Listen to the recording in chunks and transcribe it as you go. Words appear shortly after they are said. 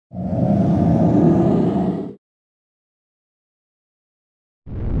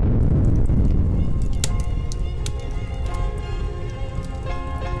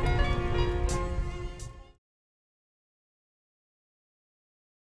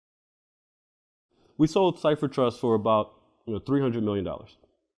We sold Cipher Trust for about $300 million.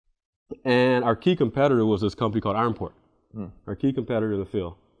 And our key competitor was this company called Ironport, our key competitor in the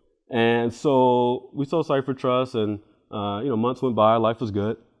field. And so we sold Cipher Trust, and months went by, life was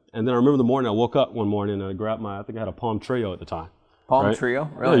good. And then I remember the morning, I woke up one morning and I grabbed I think I had a Palm Trio at the time. Palm Trio?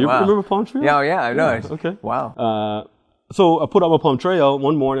 Really? Yeah, you wow. remember Palm Trio? Yeah, I know. Yeah, okay. Wow. So I put up my Palm Trio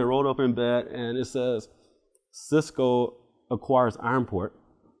one morning, rolled up in bed, and it says, Cisco acquires Ironport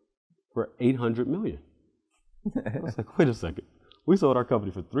for $800 million. I was like, wait a second. We sold our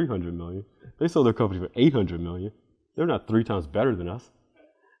company for $300 million. They sold their company for $800 million. They're not 3 times better than us,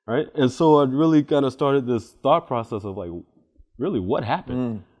 right? And so I really kind of started this thought process of like, really, what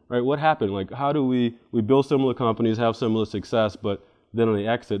happened, right? What happened? Like, how do we build similar companies, have similar success, but then on the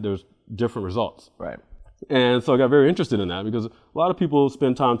exit, there's different results. Right. And so I got very interested in that because a lot of people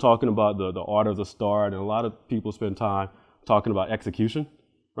spend time talking about the art of the start, and a lot of people spend time talking about execution,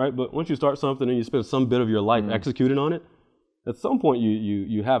 right? But once you start something and you spend some bit of your life executing on it, at some point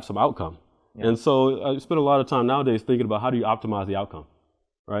you have some outcome. Yeah. And so I spend a lot of time nowadays thinking about how do you optimize the outcome,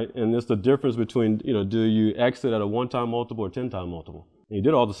 right? And it's the difference between, do you exit at a 1-time multiple or 10-time multiple? And you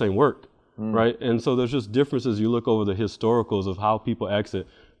did all the same work, right? And so there's just differences. You look over the historicals of how people exit.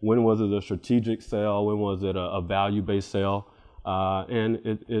 When was it a strategic sale? When was it a value-based sale? And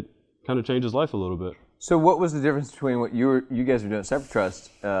it kind of changes life a little bit. So what was the difference between what you guys were doing at Cipher Trust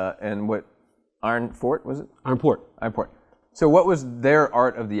and what Ironport, was it? Ironport. So what was their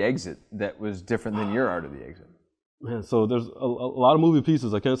art of the exit that was different than your art of the exit? Man, so there's a lot of moving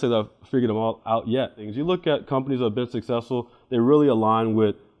pieces. I can't say that I've figured them all out yet. Because you look at companies that have been successful, they really align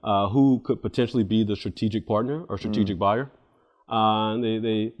with who could potentially be the strategic partner or strategic buyer.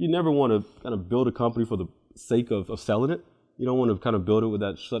 You never want to kind of build a company for the sake of selling it. You don't want to kind of build it with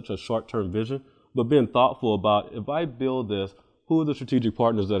such a short-term vision, but being thoughtful about, if I build this, who are the strategic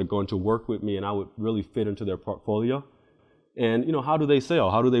partners that are going to work with me and I would really fit into their portfolio? And how do they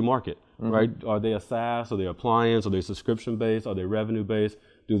sell? How do they market? Right? Are they a SaaS? Are they appliance? Are they subscription-based? Are they revenue-based?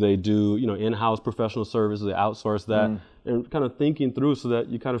 Do they do in-house professional services? They outsource that, and kind of thinking through so that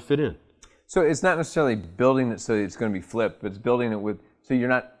you kind of fit in. So it's not necessarily building it so it's going to be flipped, but it's building it so you're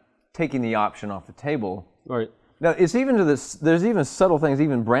not taking the option off the table. Right. Now it's even to this. There's even subtle things,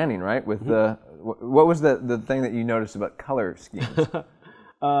 even branding, right? With what was the thing that you noticed about color schemes?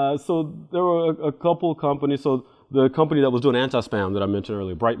 So there were a couple companies. So the company that was doing anti-spam that I mentioned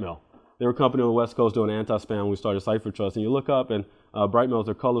earlier, Brightmail. They were a company on the West Coast doing anti-spam. We started Cipher Trust, and you look up, and Brightmail's,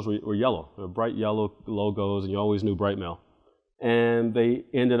 their colors were yellow. They're bright yellow logos, and you always knew Brightmail. And they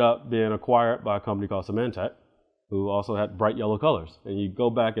ended up being acquired by a company called Symantec, who also had bright yellow colors. And you go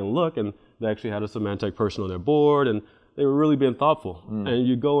back and look, and they actually had a Symantec person on their board, and they were really being thoughtful. And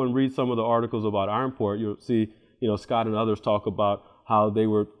you go and read some of the articles about Ironport, you'll see, Scott and others talk about how they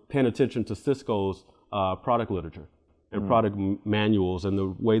were paying attention to Cisco's product literature and product manuals and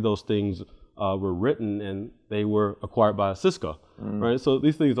the way those things were written, and they were acquired by Cisco, right? So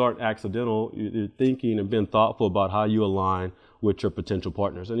these things aren't accidental. You're thinking and being thoughtful about how you align with your potential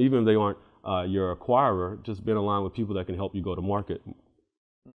partners. And even if they aren't your acquirer, just being aligned with people that can help you go to market